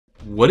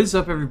What is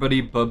up, everybody?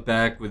 Bub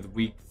back with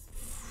week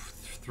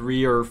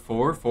 3 or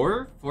 4?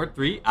 4? 4?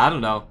 3? I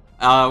don't know.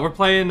 We're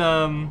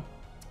playing,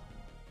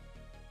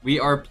 we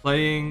are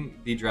playing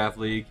the Draft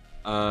League,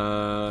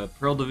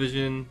 Pearl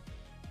Division.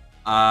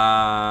 Okay,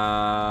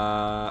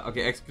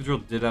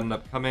 Excadrill did end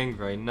up coming.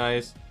 Very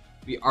nice.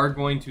 We are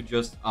going to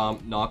just,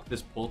 knock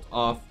this Pult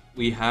off.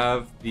 We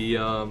have the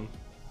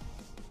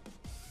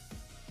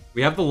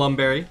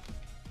Lumberry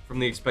from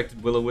the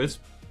expected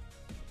Will-O-Wisp.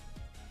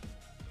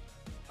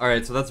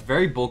 Alright, so that's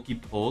very bulky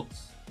Pult.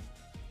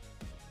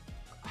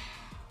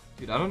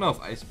 Dude, I don't know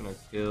if Ice Spinner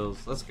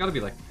kills. That's gotta be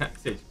like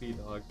max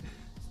HP, dog.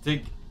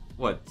 Take,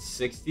 what,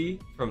 60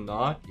 from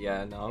knock?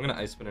 Yeah, no, I'm gonna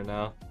Ice Spinner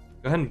now.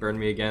 Go ahead and burn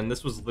me again.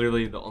 This was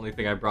literally the only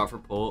thing I brought for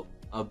Pult.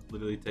 I'll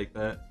literally take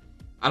that.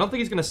 I don't think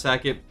he's gonna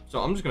sack it,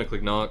 so I'm just gonna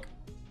click knock.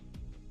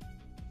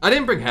 I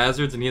didn't bring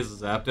hazards and he has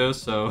a Zapdos,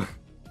 so...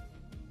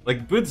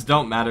 like, boots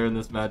don't matter in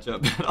this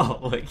matchup at all.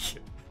 Like...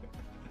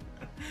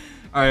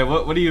 Alright,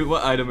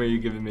 what item are you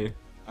giving me?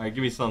 Alright,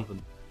 give me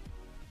something.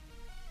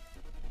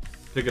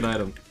 Pick an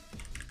item.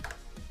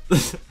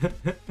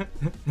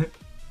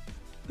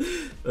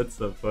 That's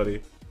so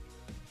funny.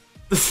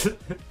 That's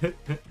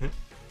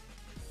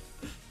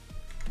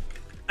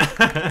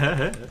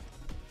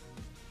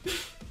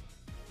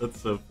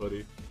so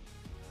funny.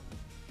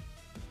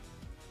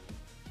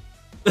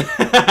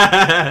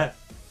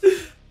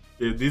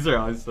 Dude, these are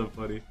always so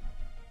funny.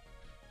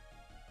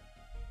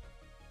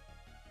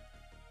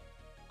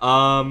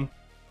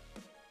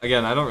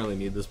 Again, I don't really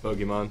need this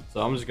Pokemon, so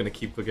I'm just gonna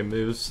keep clicking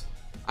moves.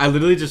 I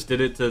literally just did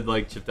it to,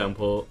 like, chip down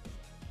Pult.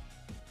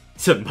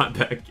 To my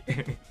back.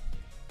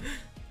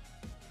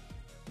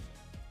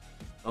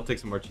 I'll take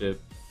some more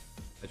chip.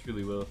 I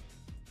truly will.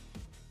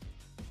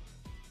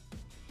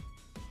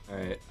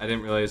 Alright, I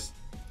didn't realize...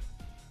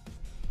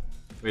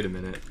 Wait a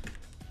minute.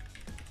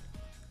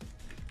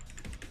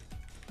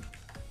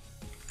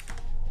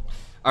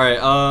 Alright,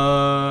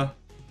 I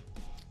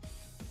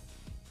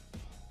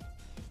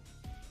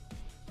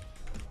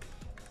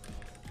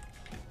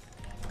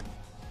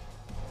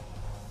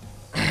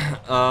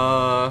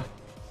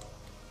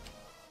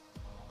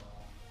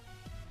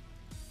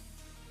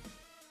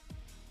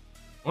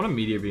want to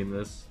Meteor Beam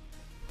this.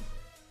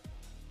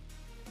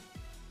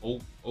 Oh,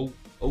 hold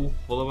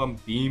up, I'm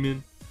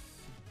beaming.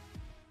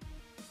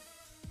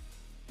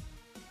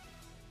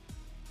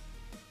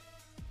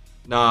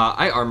 Nah,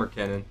 I Armor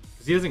Cannon,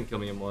 because he doesn't kill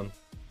me in one.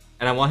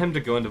 And I want him to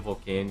go into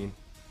Volcanion.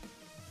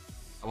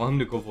 I want him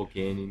to go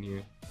Volcanion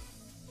here.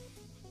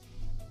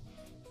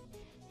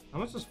 How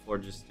much does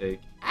Florges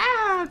take?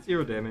 Ah,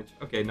 0 damage.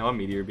 Okay, no, I'm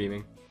Meteor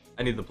Beaming.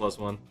 I need the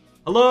 +1.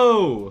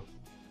 Hello!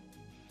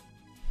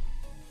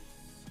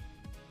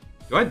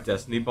 Do I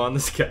Destiny Bond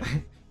this guy?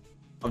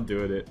 I'm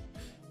doing it.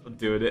 I'm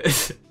doing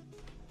it.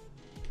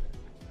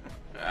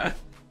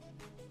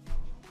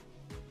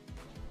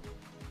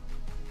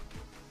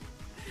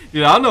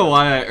 Dude, I don't know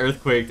why I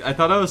Earthquaked. I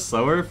thought I was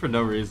slower for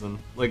no reason.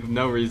 Like,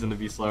 no reason to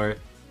be slower.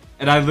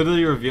 And I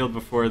literally revealed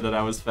before that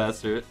I was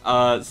faster.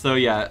 So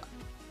yeah.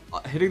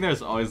 Hitting there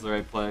is always the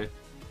right play.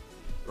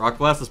 Rock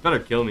Blast, this better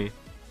kill me.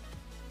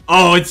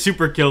 Oh, it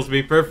super kills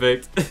me.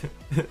 Perfect.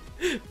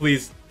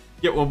 Please,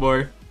 get one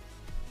more.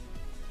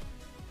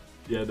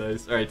 Yeah,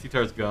 nice. Alright,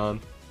 T-Tar's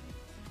gone.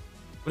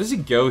 What does he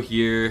go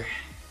here?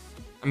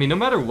 I mean, no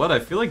matter what, I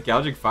feel like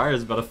Gouging Fire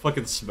is about to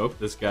fucking smoke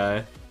this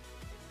guy.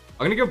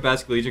 I'm gonna go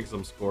Basculegion because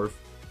I'm Scorf.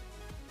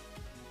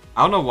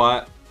 I don't know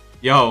why.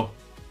 Yo.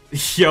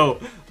 Yo.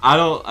 I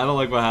don't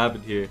like what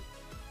happened here.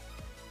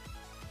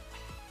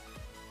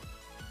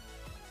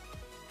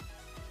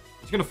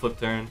 He's gonna flip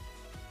turn.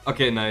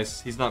 Okay, nice.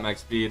 He's not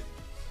max speed.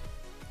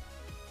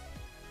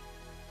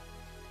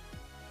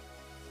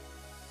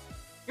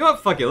 You know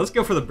what? Fuck it. Let's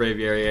go for the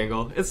Braviary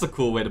angle. It's a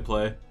cool way to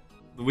play.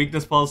 The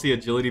weakness policy,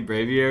 agility,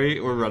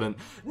 Braviary. We're running.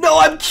 No,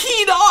 I'm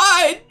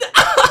keyed-eyed!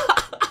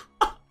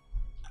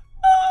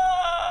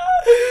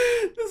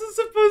 This is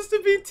supposed to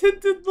be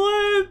tinted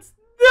lens.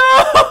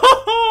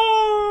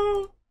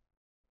 No!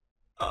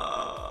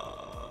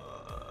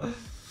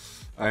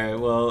 Alright,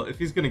 well, if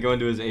he's gonna go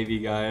into his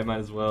AV guy, I might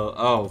as well.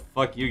 Oh,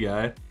 fuck you,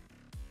 guy.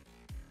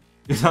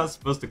 You're not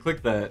supposed to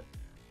click that.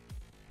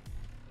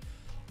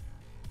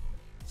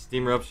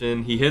 Steam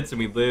Eruption. He hits and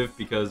we live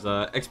because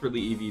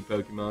expertly EV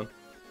Pokemon.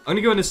 I'm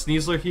gonna go into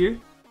Sneasler here.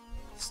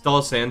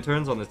 Stall Sand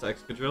Turns on this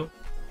Excadrill.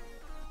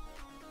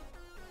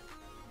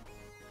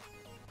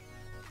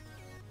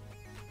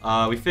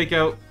 We fake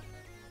out.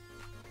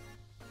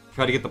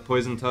 Try to get the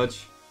Poison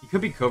Touch. He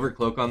could be Covert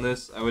Cloak on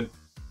this. I would,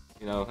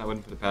 you know, I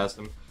wouldn't put it past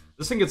him.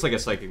 This thing gets like a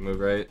Psychic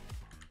move, right?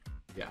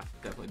 Yeah,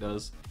 definitely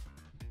does.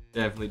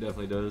 Definitely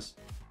does.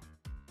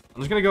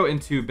 I'm just gonna go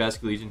into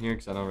Basculegion here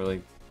because I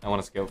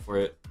want to scout for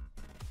it.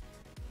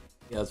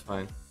 Yeah, that's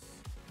fine.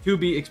 To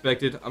be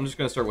expected. I'm just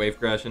gonna start Wave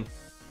Crashing.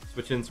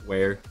 Switch-ins,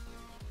 where?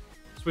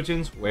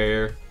 Switch-ins,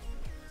 where?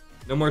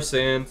 No more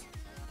sand.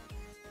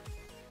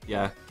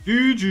 Yeah.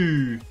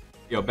 GG!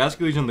 Yo,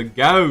 Basculegion the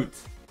GOAT!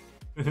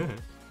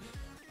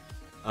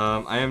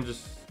 I am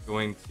just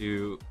going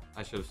to...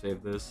 I should have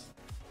saved this.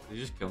 Did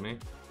he just kill me?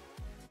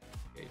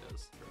 Okay, he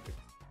does. Perfect.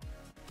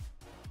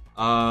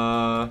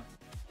 Does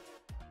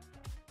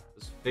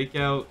Fake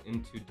Out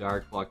into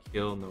Dire Claw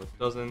kill? No, it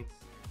doesn't.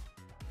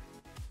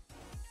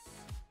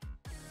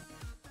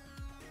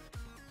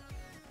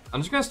 I'm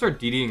just gonna start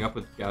DDing up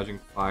with Gouging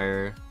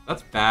Fire.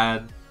 That's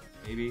bad.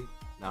 Maybe?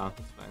 No,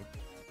 that's fine.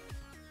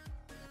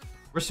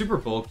 We're super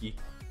bulky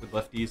with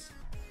lefties.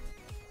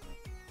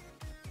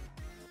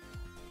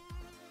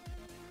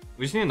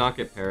 We just need to not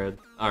get parried.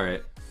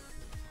 Alright.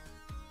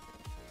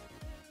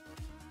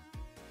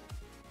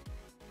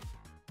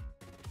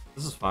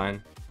 This is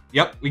fine.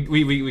 Yep,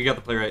 we got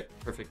the play right.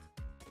 Perfect.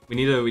 We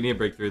need a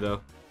breakthrough though.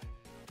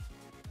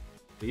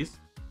 Please?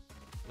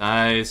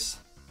 Nice.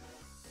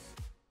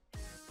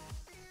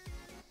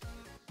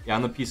 Yeah,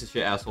 I'm the piece of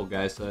shit asshole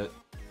guy set.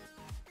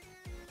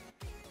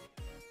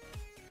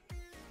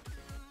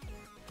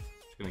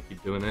 Just gonna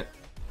keep doing it.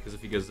 Because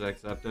if he goes Zack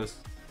Zapdos.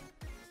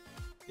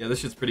 Yeah, this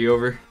shit's pretty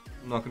over.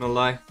 I'm not gonna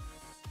lie.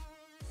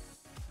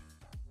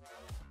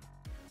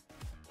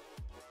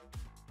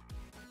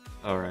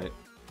 Alright.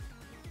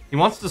 He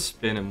wants to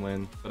spin and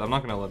win, but I'm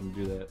not gonna let him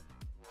do that.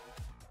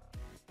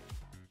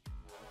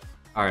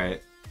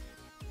 Alright.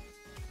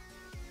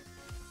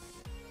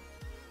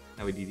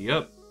 Now we DD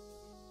up.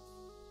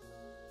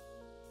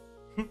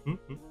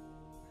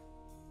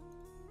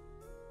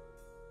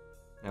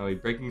 Now we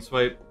Breaking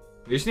Swipe.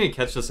 We just need to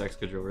catch this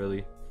Excadrill,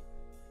 really.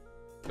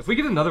 If we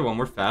get another one,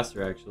 we're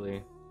faster,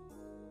 actually.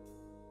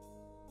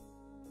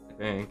 I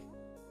think.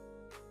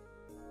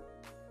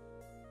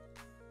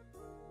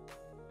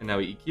 And now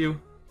we EQ.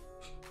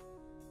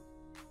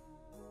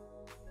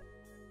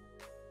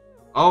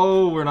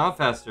 Oh, we're not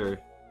faster.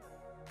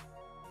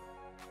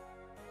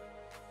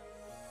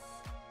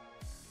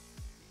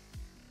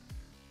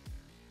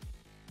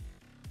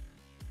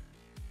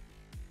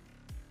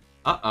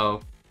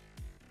 Uh-oh.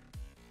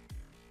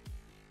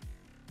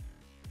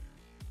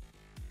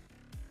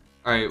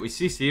 Alright, we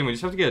CC and we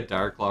just have to get a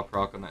Dire Claw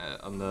proc on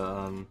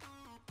the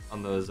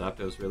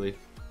Zapdos, really.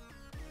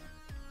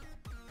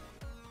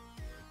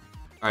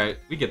 Alright,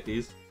 we get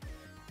these.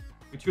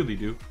 We truly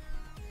do.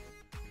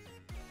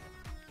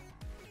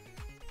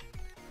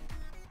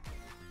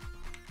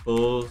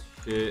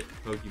 Bullshit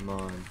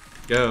Pokemon.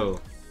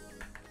 Go.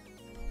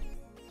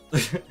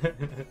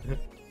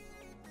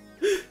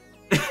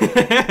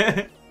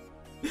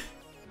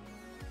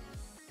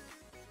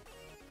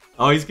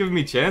 Oh, he's giving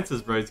me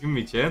chances, bro. He's giving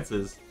me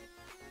chances.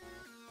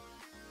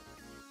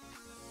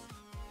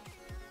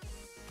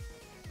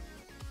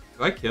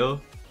 Do I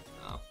kill?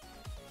 No.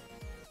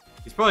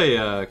 He's probably,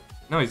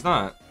 no, he's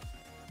not.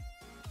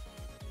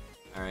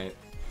 Alright.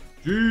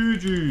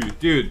 GG.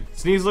 Dude,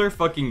 Sneasler,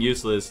 fucking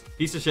useless.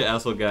 Piece of shit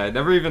asshole guy.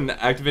 Never even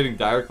activating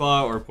Dire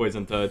Claw or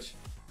Poison Touch.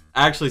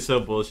 Actually so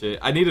bullshit.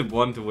 I needed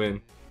one to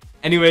win.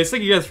 Anyways,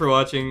 thank you guys for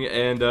watching,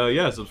 and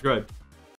yeah, subscribe.